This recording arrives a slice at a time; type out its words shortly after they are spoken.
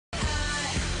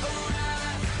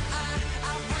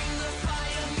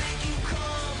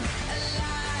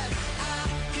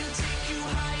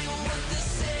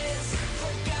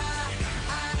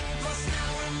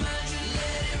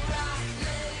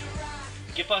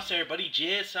¿Qué pasa, everybody?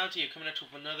 gesult here, coming at you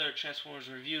with another Transformers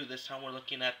review. This time we're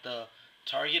looking at the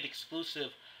Target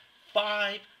exclusive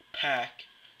 5-pack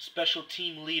Special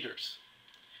Team Leaders.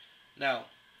 Now,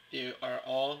 they are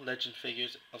all legend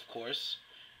figures, of course.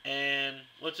 And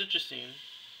what's interesting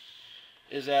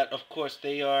is that, of course,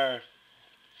 they are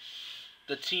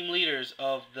the team leaders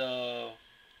of the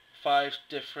 5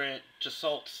 different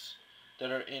gesults that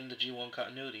are in the G1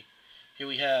 continuity. Here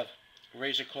we have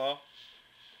Razor Claw,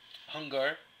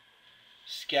 Hungar,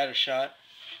 Scattershot,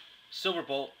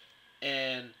 Silverbolt,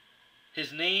 and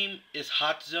his name is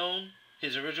Hot Zone.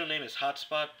 His original name is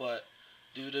Hotspot, but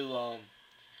due to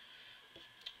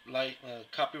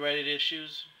copyrighted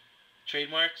issues,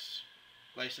 trademarks,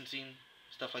 licensing,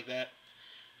 stuff like that,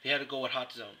 they had to go with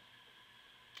Hot Zone.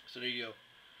 So there you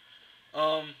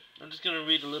go. I'm just gonna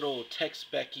read a little text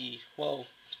specky. Well,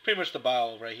 it's pretty much the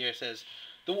bio right here. It says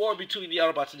the war between the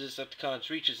Autobots and Decepticons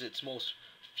reaches its most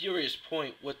furious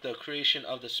point with the creation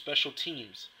of the special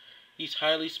teams. These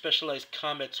highly specialized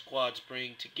combat squads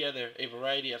bring together a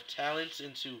variety of talents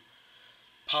into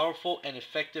powerful and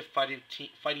effective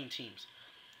fighting teams,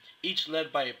 each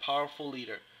led by a powerful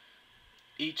leader.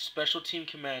 Each special team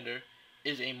commander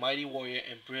is a mighty warrior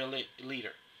and brilliant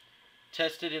leader,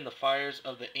 tested in the fires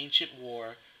of the ancient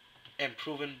war and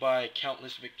proven by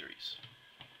countless victories.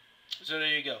 So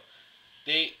there you go.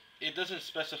 It doesn't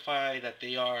specify that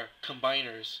they are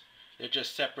combiners. They're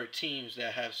just separate teams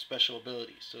that have special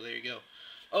abilities. So there you go.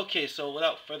 Okay, so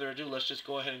without further ado, let's just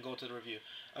go ahead and go to the review.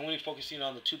 I'm going to be focusing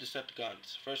on the 2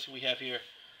 Decepticons. First we have here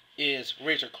is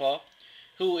Razor Claw,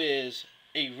 who is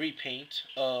a repaint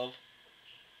of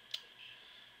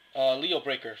Leo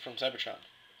Breaker from Cybertron.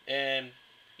 And,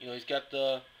 he's got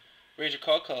the Razor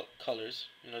Claw colors,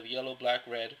 the yellow, black,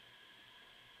 red,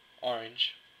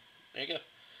 orange. There you go.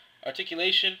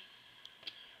 Articulation,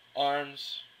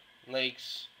 arms,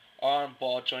 legs, arm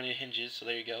ball jointed hinges, so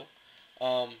there you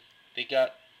go. They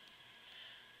got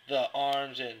the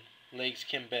arms and legs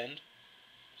can bend,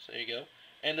 so there you go.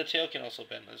 And the tail can also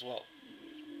bend as well.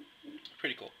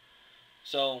 Pretty cool.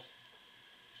 So,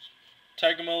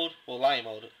 Tiger mode, well, Lion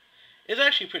mode, is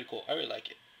actually pretty cool. I really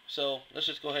like it. So, let's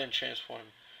just go ahead and transform.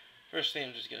 First thing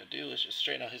I'm just going to do is just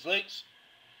straighten out his legs.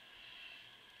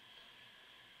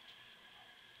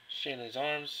 Straighten his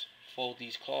arms. Fold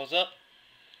these claws up.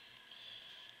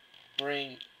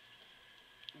 Bring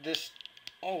this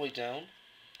all the way down.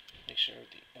 Make sure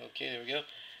everything... Okay, there we go.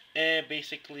 And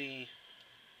basically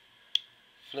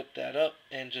flip that up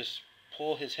and just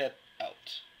pull his head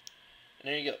out. And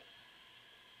there you go.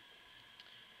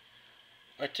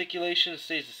 Articulation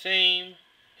stays the same.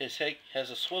 His head has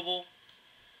a swivel.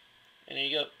 And there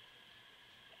you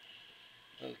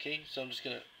go. Okay, so I'm just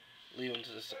going to leave him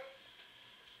to the side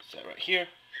right here.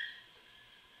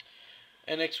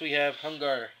 And next we have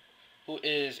Hungar, who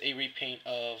is a repaint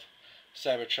of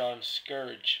Cybertron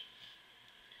Scourge.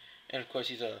 And of course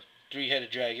he's a 3-headed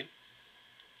dragon.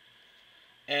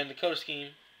 And the color scheme,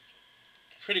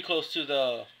 pretty close to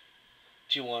the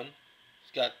G1.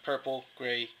 It's got purple,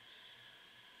 gray,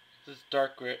 this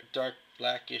dark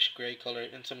blackish gray color,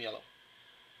 and some yellow.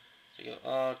 There you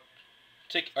go.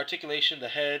 Articulation, the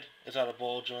head is on a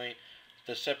ball joint.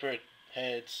 The separate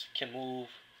heads can move.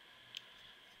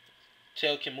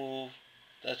 Tail can move.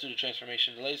 That's due to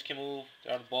transformation. The legs can move.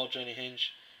 They're on a ball joint and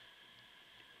hinge.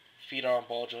 Feet are on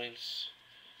ball joints.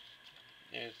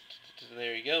 And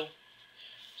there you go.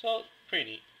 So,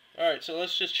 pretty neat. Alright, so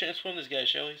let's just transform this guy,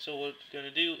 shall we? So what we're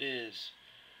going to do is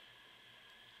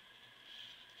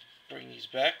bring these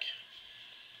back.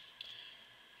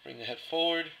 Bring the head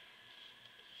forward.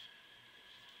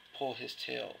 Pull his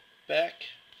tail back.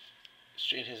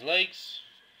 Straighten his legs.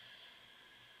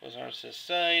 His arms to the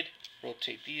side.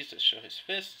 Rotate these to show his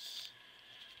fists.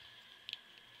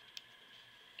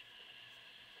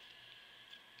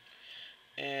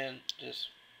 And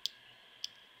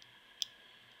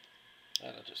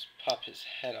that'll just pop his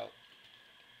head out.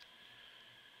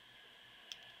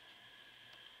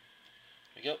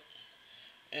 There we go.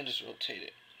 And just rotate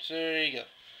it. So there you go.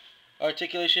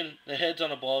 Articulation, the head's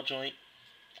on a ball joint.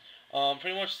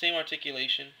 Pretty much same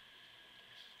articulation.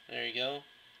 There you go.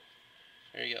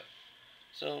 There you go.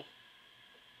 So,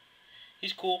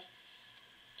 he's cool.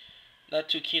 Not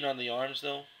too keen on the arms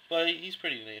though, but he's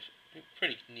pretty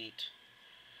neat.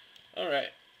 Alright,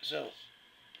 so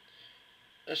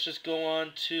let's just go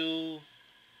on to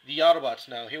the Autobots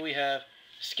now. Here we have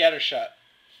Scattershot,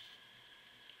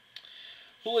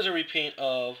 who is a repaint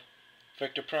of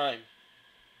Vector Prime.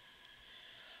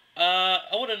 I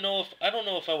don't know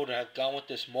if I would have gone with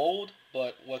this mold,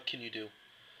 but what can you do?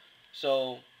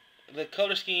 So the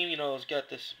color scheme, it's got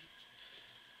this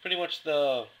pretty much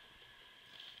the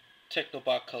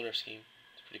Technobot color scheme.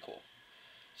 It's pretty cool.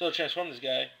 So to transform this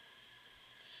guy,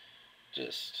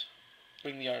 just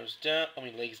bring the arms down,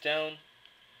 legs down,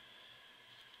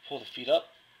 pull the feet up,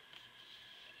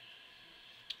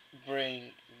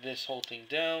 bring this whole thing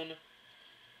down,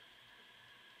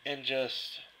 and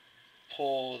just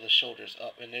pull the shoulders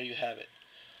up, and there you have it.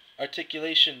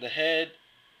 Articulation, the head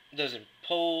doesn't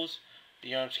pose,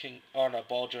 the arms can on a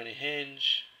ball jointed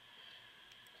hinge,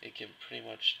 it can pretty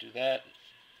much do that.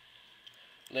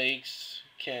 Legs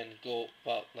can go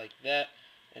about like that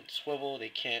and swivel, they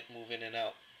can't move in and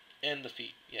out. And the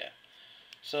feet, yeah.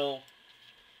 So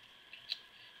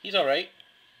he's alright,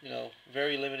 you know,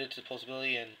 very limited to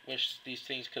possibility, and wish these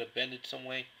things could have bended some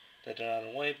way that they're not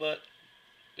in the way, but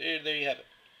there you have it.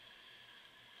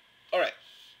 Alright.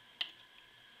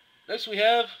 Next we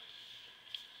have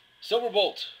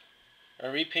Silverbolt, a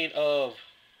repaint of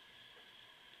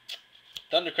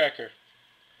Thundercracker.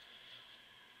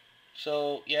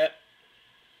 So, yeah,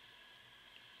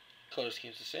 color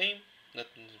scheme's the same,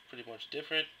 nothing's pretty much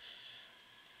different.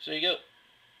 So you go,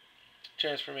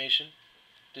 transformation,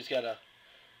 just gotta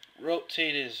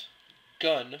rotate his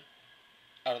gun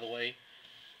out of the way,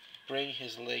 bring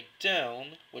his leg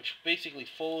down, which basically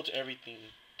folds everything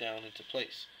down into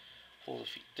place. Fold the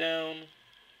feet down,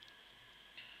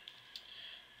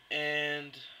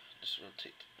 and just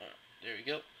rotate. Alright, there we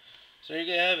go. So there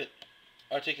you have it.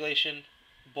 Articulation,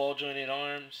 ball jointed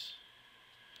arms.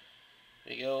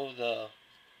 There you go. The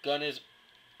gun is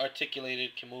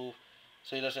articulated, can move,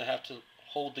 so he doesn't have to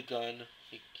hold the gun.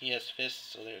 He has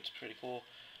fists, so there, it's pretty cool.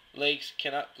 Legs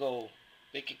cannot go.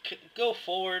 They can go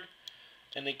forward,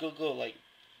 and they go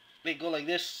like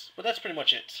this, but that's pretty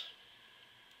much it.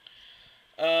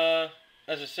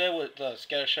 As I said with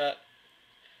Scatter Shot,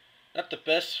 not the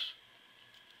best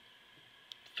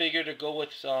figure to go with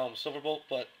Silverbolt,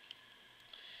 but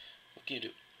what can you do?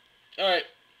 Alright,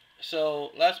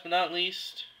 so last but not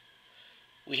least,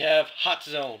 we have Hot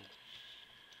Zone.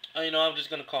 You know, I'm just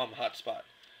going to call him Hotspot.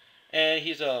 And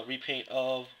he's a repaint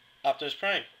of Optimus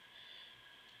Prime.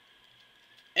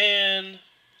 And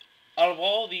out of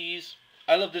all these,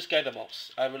 I love this guy the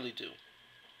most. I really do.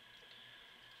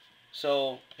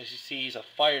 So, as you see, he's a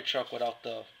fire truck without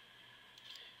the,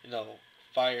 you know,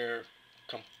 fire,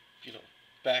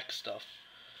 back stuff.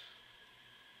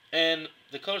 And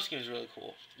the color scheme is really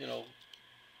cool. You know,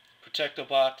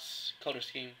 Protectobots color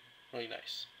scheme, really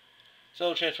nice.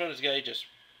 So, transform this guy, just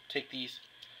take these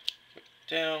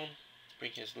down,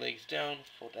 bring his legs down,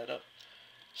 fold that up,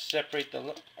 separate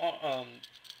the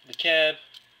cab,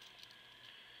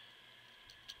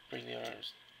 bring the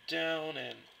arms down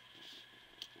and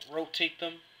rotate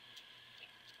them.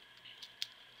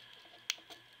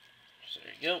 So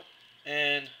there you go.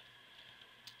 And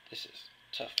this is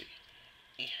Tuffy.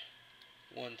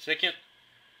 1 second.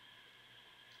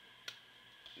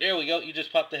 There we go. You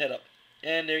just pop the head up.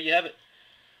 And there you have it.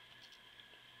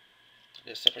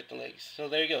 Just separate the legs. So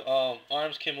there you go.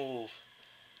 Arms can move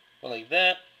like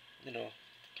that. You know,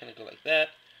 kind of go like that.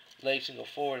 Legs can go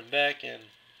forward and back and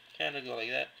kind of go like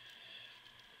that.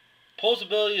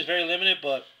 Posability is very limited,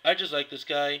 but I just like this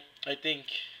guy. I think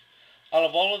out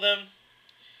of all of them,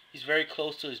 he's very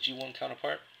close to his G1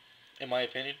 counterpart, in my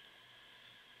opinion.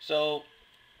 So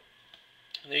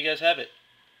there you guys have it.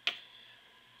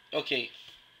 Okay,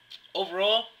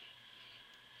 overall,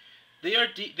 they are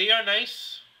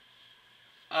nice.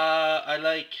 I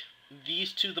like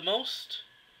these two the most.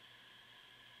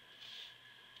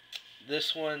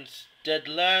 This one's dead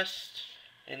last,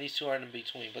 and these two are in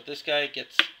between. But this guy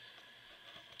gets.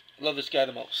 Love this guy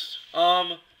the most.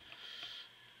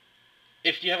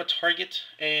 If you have a Target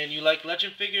and you like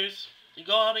Legend figures, you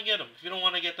go out and get them. If you don't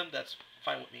want to get them, that's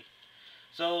fine with me.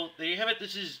 So there you have it.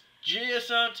 This is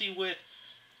Giasanti with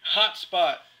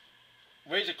Hotspot,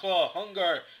 Razor Claw,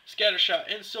 Hungar,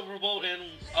 Scattershot, and Silverbolt, and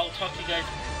I'll talk to you guys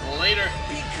later.